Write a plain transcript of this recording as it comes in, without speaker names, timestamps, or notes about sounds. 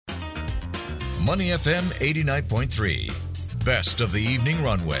Money FM 89.3. Best of the evening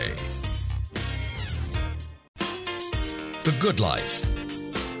runway. The Good Life.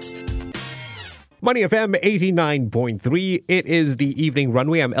 Money FM 89.3. It is the evening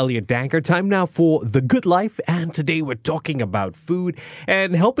runway. I'm Elliot Danker. Time now for The Good Life. And today we're talking about food.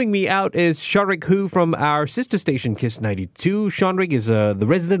 And helping me out is Shawnrick Hu from our sister station, Kiss 92. Shawnrick is the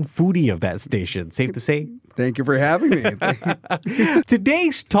resident foodie of that station. Safe to say? Thank you for having me.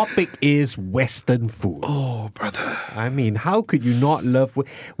 Today's topic is Western food. Oh, brother. I mean, how could you not love...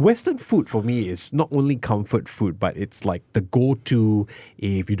 Western food for me is not only comfort food, but it's like the go-to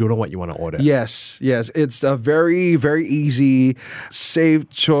if you don't know what you want to order. Yes. It's a very, very easy, safe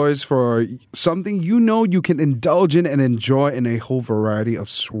choice for something you can indulge in and enjoy in a whole variety of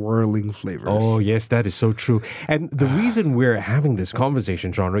swirling flavors. Oh, yes, that is so true. And the reason we're having this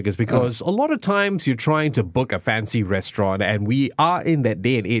conversation, Shawnrick, is because a lot of times you're trying to book a fancy restaurant, and we are in that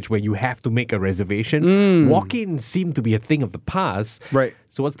day and age where you have to make a reservation. Walk-ins seem to be a thing of the past. Right.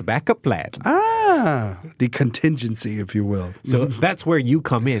 So what's the backup plan? The contingency, if you will. So that's where you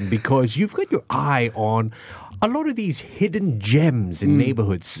come in, because you've got your eye on a lot of these hidden gems in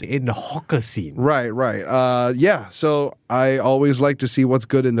neighborhoods, in the hawker scene. Right. So I always like to see what's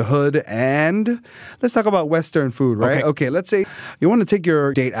good in the hood. And let's talk about Western food, right? Okay, let's say you want to take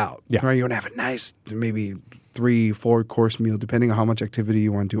your date out. Yeah. Right? You want to have a nice, maybe 3-4 course meal, depending on how much activity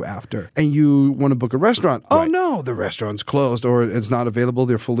you want to do after. And you want to book a restaurant. Oh, no, the restaurant's closed or it's not available.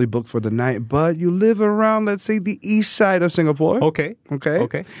 They're fully booked for the night. But you live around, let's say, the east side of Singapore. Okay.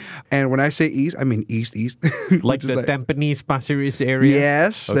 And when I say east, I mean east. Like the Tampines, Pasir Ris area?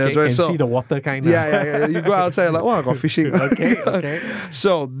 Yes, okay. that's right. And so, see the water kind of. Yeah. You go outside like, I got fishing. Okay.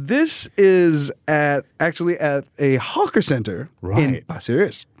 So this is actually at a hawker center in Pasir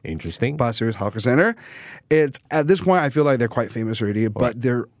Ris. Interesting. Pasir Ris Hawker Center. It's at this point I feel like they're quite famous already, but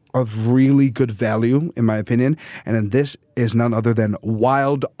they're of really good value in my opinion. And then this is none other than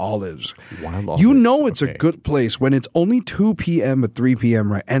Wild Olives. You know it's a good place when it's only 2 p.m. or 3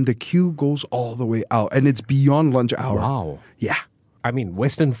 p.m. right, and the queue goes all the way out, and it's beyond lunch hour. Wow. Yeah. I mean,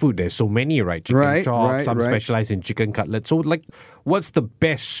 Western food, there's so many, right? Chicken chops, some specialize in chicken cutlets. So, like, what's the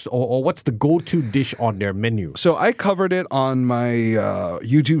best or what's the go-to dish on their menu? So, I covered it on my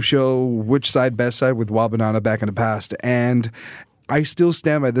YouTube show, Which Side Best Side with Wild Banana back in the past. And I still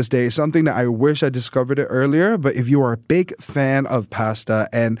stand by this day. Something that I wish I discovered it earlier. But if you are a big fan of pasta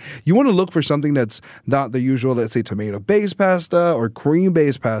and you want to look for something that's not the usual, let's say tomato-based pasta or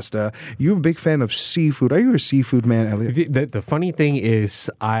cream-based pasta, you're a big fan of seafood. Are you a seafood man, Elliot? The funny thing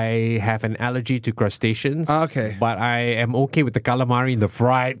is I have an allergy to crustaceans. Okay. But I am okay with the calamari, the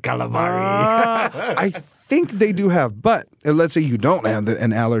fried calamari. I think they do have. But let's say you don't have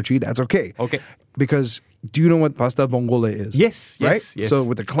an allergy. That's okay. Okay. Because do you know what pasta vongole is? Yes. Right? Yes. So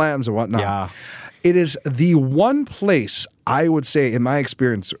with the clams and whatnot. Yeah. It is the one place, I would say, in my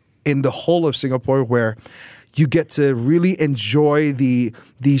experience, in the whole of Singapore where you get to really enjoy the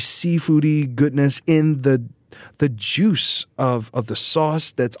seafoody goodness in the juice of the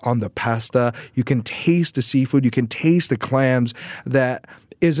sauce that's on the pasta. You can taste the seafood. You can taste the clams that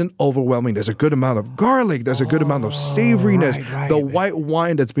isn't overwhelming. There's a good amount of garlic. There's a good amount of savoriness. White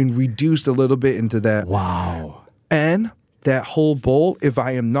wine that's been reduced a little bit into that. Wow. And that whole bowl, if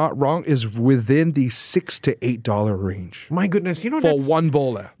I am not wrong, is within the $6 to $8 range. My goodness, for one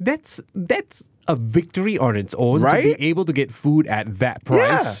bowl. That's a victory on its own, right? To be able to get food at that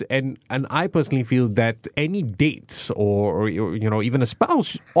price. Yeah. And I personally feel that any dates or even a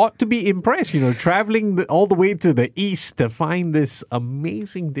spouse ought to be impressed, traveling all the way to the east to find this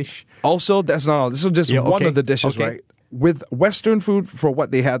amazing dish. Also, that's not all. This is just one of the dishes, right? With Western food, for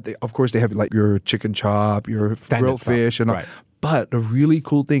what they have, of course, they have like your chicken chop, your grilled fish, and all. Right. But the really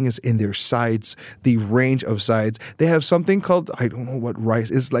cool thing is in their sides, the range of sides. They have something called, I don't know what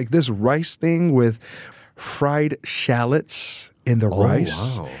rice. It's like this rice thing with fried shallots in the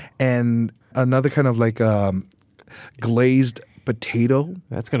rice. Wow. And another kind of like glazed potato.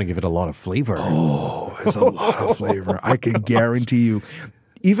 That's going to give it a lot of flavor. Oh, it's a lot of flavor. I can guarantee you.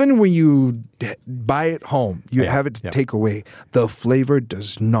 Even when you buy it home, you have it to take away, the flavor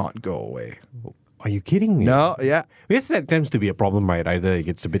does not go away. Are you kidding me? No, yeah. Yes, that tends to be a problem, right? Either it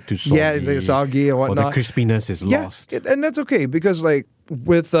gets a bit too soggy. Yeah, it's soggy or whatnot. Or the crispiness is lost. And that's okay because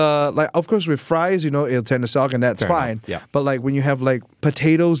with of course with fries, it'll tend to sog and that's fine. Enough. Yeah. But like when you have like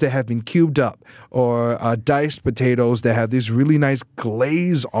potatoes that have been cubed up or diced potatoes that have this really nice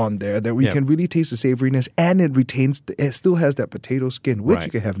glaze on there that we can really taste the savoriness and it still has that potato skin, which you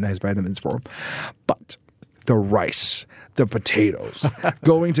can have nice vitamins from. But the rice, the potatoes,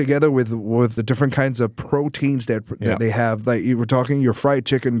 going together with the different kinds of proteins that they have. Like you were talking your fried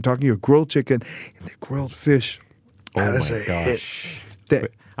chicken, talking your grilled chicken, and the grilled fish. Oh my gosh.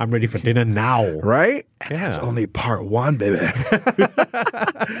 I'm ready for dinner now. Right? And that's only part one, baby.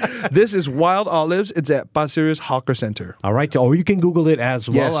 This is Wild Olives. It's at Pasir Ris Hawker Center. All right. Or you can Google it as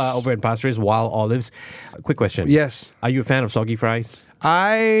well Yes. over in Pasir Ris, Wild Olives. Quick question. Yes. Are you a fan of soggy fries?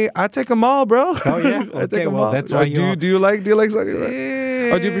 I take them all, bro. Oh, yeah? I take Okay, them well, all. that's why do you like soggy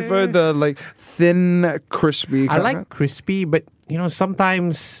fries? Or do you prefer the like thin, crispy? I like crispy, but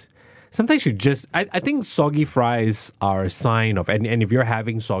sometimes you just I think soggy fries are a sign of and if you're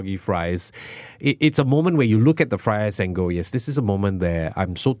having soggy fries, it's a moment where you look at the fries and go, yes, this is a moment that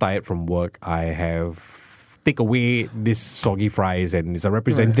I'm so tired from work, I have take away this soggy fries and it's a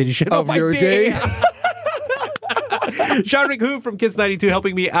representation of my your day. Shawnrick Hu from Kids 92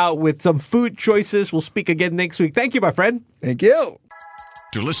 helping me out with some food choices. We'll speak again next week. Thank you, my friend. Thank you.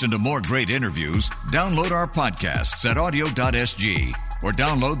 To listen to more great interviews, download our podcasts at audio.sg or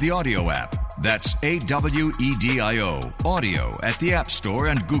download the audio app. That's AWEDIO, audio at the App Store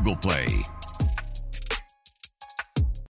and Google Play.